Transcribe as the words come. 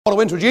I want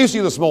to introduce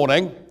you this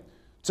morning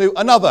to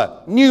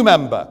another new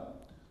member,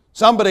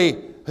 somebody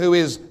who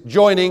is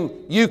joining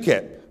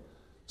UKIP,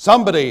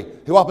 somebody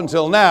who up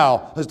until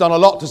now has done a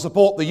lot to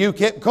support the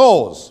UKIP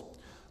cause,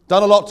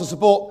 done a lot to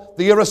support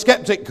the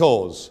Eurosceptic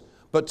cause,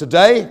 but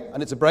today,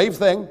 and it's a brave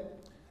thing,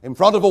 in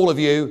front of all of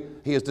you,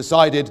 he has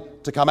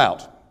decided to come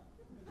out.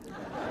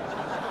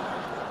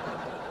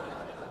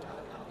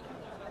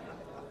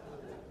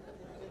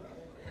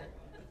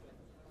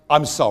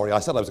 I'm sorry, I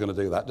said I was going to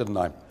do that, didn't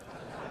I?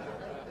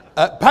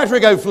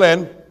 Patrick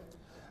O'Flynn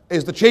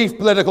is the chief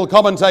political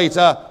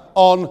commentator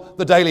on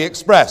the Daily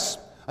Express,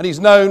 and he's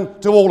known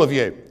to all of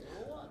you.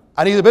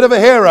 And he's a bit of a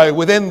hero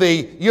within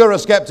the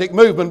Eurosceptic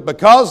movement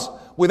because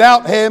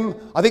without him,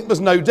 I think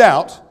there's no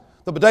doubt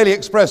that the Daily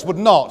Express would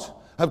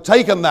not have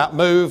taken that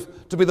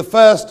move to be the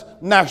first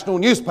national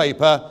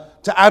newspaper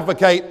to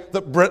advocate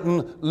that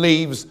Britain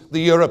leaves the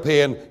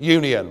European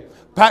Union.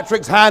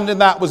 Patrick's hand in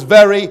that was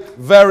very,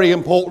 very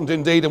important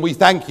indeed, and we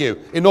thank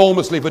you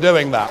enormously for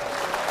doing that.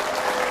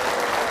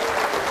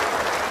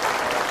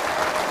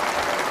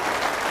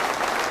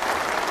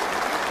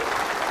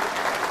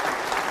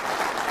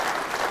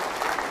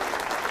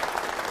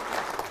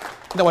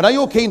 Now, I know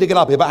you're keen to get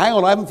up here, but hang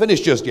on, I haven't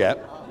finished just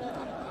yet.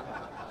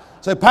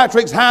 So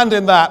Patrick's hand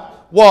in that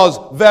was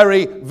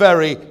very,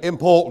 very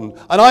important.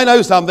 And I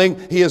know something,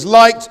 he is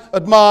liked,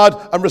 admired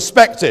and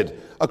respected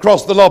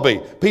across the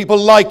lobby. People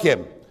like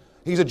him.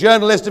 He's a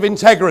journalist of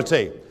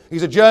integrity.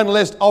 He's a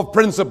journalist of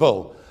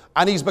principle.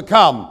 And he's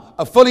become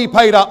a fully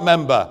paid up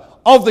member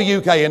of the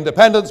UK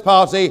Independence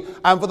Party.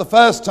 And for the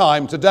first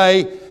time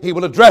today, he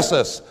will address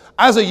us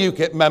as a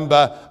UKIP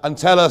member and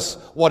tell us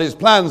what his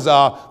plans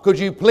are. Could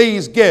you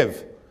please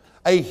give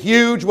a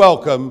huge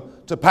welcome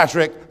to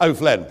Patrick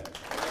O'Flynn?